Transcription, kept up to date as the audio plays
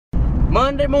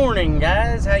Monday morning,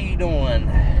 guys. How you doing?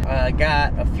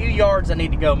 Got a few yards I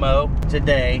need to go mow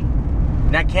today.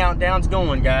 And that countdown's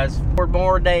going, guys. 4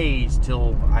 more days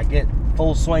till I get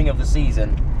full swing of the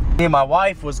season. Me and my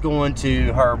wife was going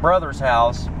to her brother's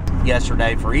house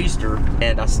yesterday for Easter,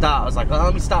 and I was like, well,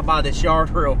 let me stop by this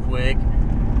yard real quick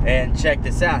and check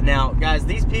this out. Now, guys,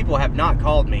 these people have not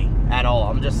called me at all.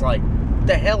 I'm just like, what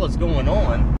the hell is going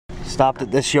on? Stopped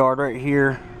at this yard right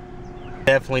here.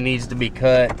 Definitely needs to be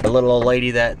cut. The little old lady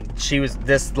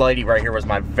this lady right here was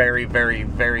my very, very,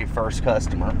 very first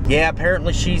customer. Yeah,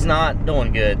 apparently she's not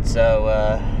doing good,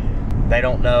 so they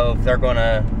don't know if they're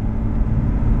gonna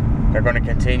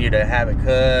continue to have it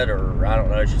cut, or I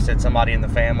don't know. She said somebody in the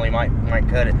family might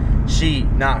cut it. She,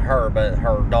 not her, but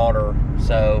her daughter.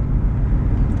 So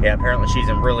yeah, apparently she's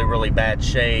in really, really bad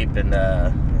shape, and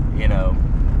you know,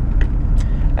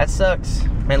 that sucks.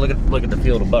 Man, look at the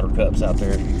field of buttercups out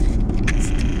there.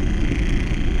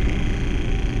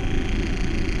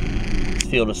 This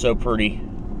field is so pretty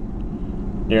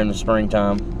during the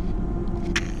springtime.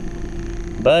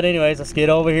 But anyways, let's get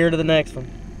over here to the next one.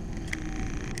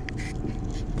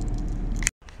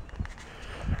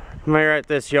 I'm here at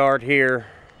this yard here.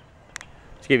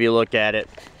 Let's give you a look at it.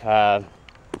 I'm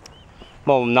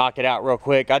gonna knock it out real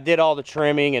quick. I did all the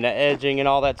trimming and the edging and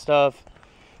all that stuff.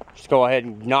 Just go ahead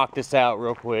and knock this out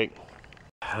real quick.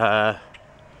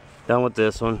 Done with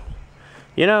this one.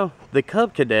 You know, the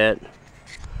Cub Cadet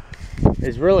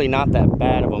is really not that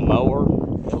bad of a mower.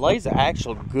 It lays an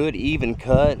actual good even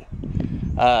cut.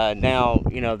 Now,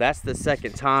 you know, that's the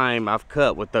second time I've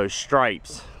cut with those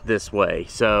stripes this way.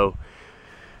 So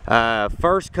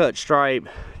first cut stripe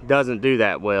doesn't do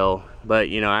that well, but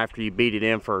you know, after you beat it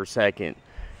in for a second,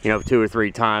 you know, 2 or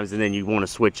 3 times, and then you want to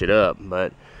switch it up.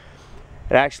 But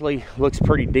it actually looks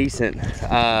pretty decent.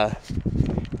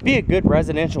 Be a good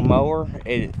residential mower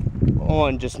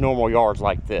on just normal yards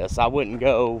like this. I wouldn't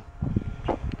go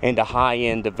into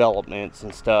high-end developments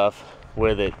and stuff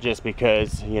with it, just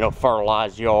because, you know,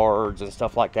 fertilized yards and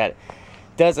stuff like that.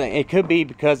 It could be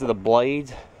because of the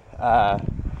blades. I'm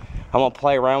gonna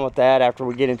play around with that after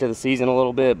we get into the season a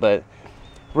little bit, but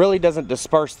really doesn't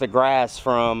disperse the grass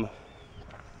from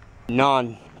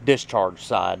non-discharge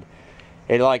side.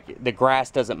 The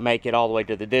grass doesn't make it all the way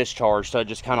to the discharge, so it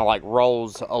just kind of like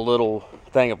rolls a little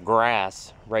thing of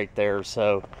grass right there.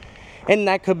 So, and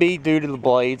that could be due to the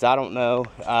blades, I don't know.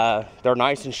 They're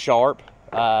nice and sharp,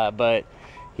 but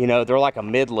you know, they're like a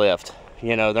mid-lift.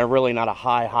 You know, they're really not a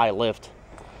high lift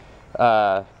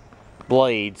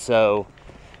blade. So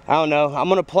I don't know, I'm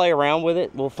gonna play around with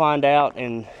it. We'll find out,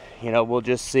 and you know, we'll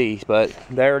just see. But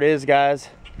there it is, guys.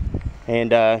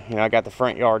 And you know, I got the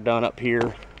front yard done up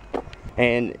here.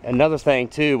 And another thing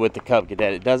too with the Cub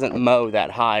Cadet, it doesn't mow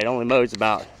that high. It only mows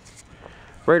about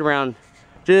right around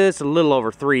just a little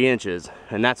over 3 inches,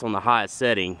 and that's on the highest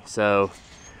setting. So,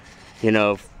 you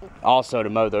know, also to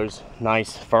mow those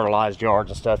nice fertilized yards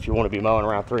and stuff, you want to be mowing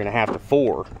around 3.5 to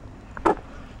 4.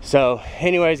 So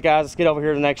anyways, guys, let's get over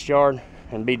here to the next yard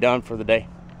and be done for the day.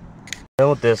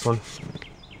 Done with this one.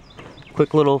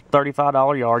 Quick little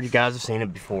 $35 yard. You guys have seen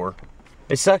it before.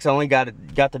 It sucks I only got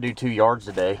to do 2 yards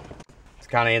today.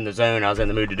 Kind of in the zone. I was in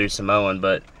the mood to do some mowing,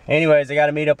 but anyways, I got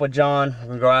to meet up with John. We're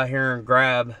gonna go out here and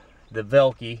grab the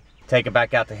Velkie, take it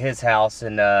back out to his house,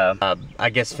 and I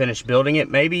guess finish building it.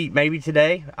 Maybe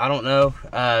today, I don't know.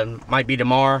 Might be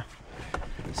tomorrow,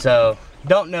 so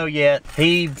don't know yet.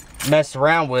 He messed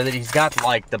around with it. He's got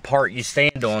like the part you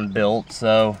stand on built,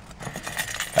 so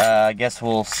I guess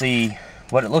we'll see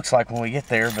what it looks like when we get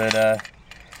there. But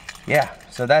yeah,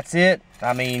 so that's it.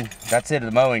 I mean, that's it of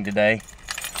the mowing today.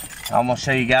 I'm gonna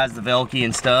show you guys the Velkie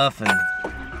and stuff, and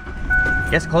I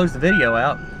guess close the video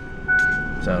out.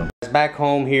 So back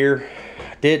home here,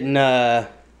 didn't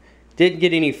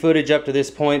get any footage up to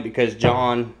this point because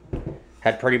John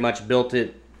had pretty much built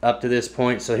it up to this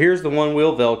point. So here's the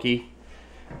 1-wheel Velkie.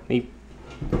 Let me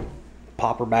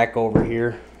pop her back over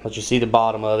here, let you see the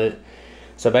bottom of it.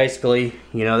 So basically,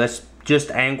 you know, that's just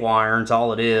angle irons,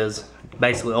 all it is.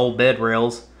 Basically old bed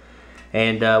rails,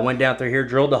 and went down through here,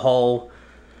 drilled the hole.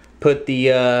 Put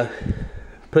the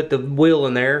wheel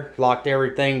in there, locked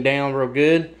everything down real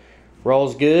good,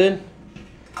 rolls good.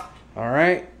 All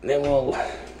right, then we'll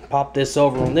pop this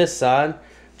over on this side.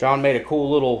 John made a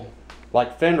cool little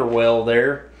like fender well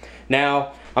there.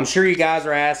 Now, I'm sure you guys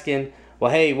are asking, well,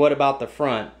 hey, what about the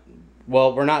front?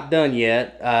 Well, we're not done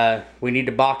yet. We need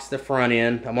to box the front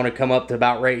in. I'm gonna come up to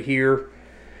about right here,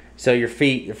 so your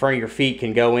feet, the front of your feet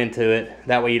can go into it.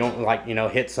 That way you don't, like, you know,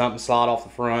 hit something, slide off the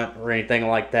front or anything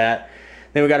like that.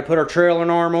 Then we got to put our trailing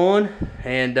arm on,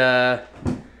 and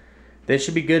this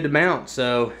should be good to mount.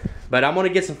 So, but I'm gonna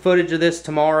get some footage of this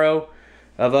tomorrow.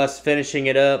 of us finishing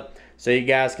it up so you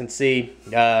guys can see.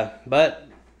 But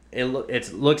it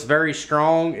looks very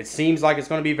strong. It seems like it's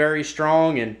going to be very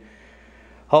strong, and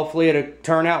hopefully it'll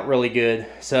turn out really good.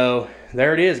 So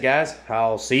there it is, guys.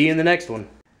 I'll see you in the next one.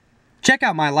 Check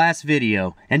out my last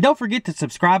video, and don't forget to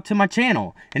subscribe to my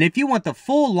channel. And if you want the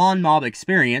full lawn mob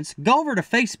experience, go over to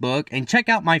Facebook and check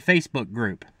out my Facebook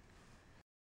group.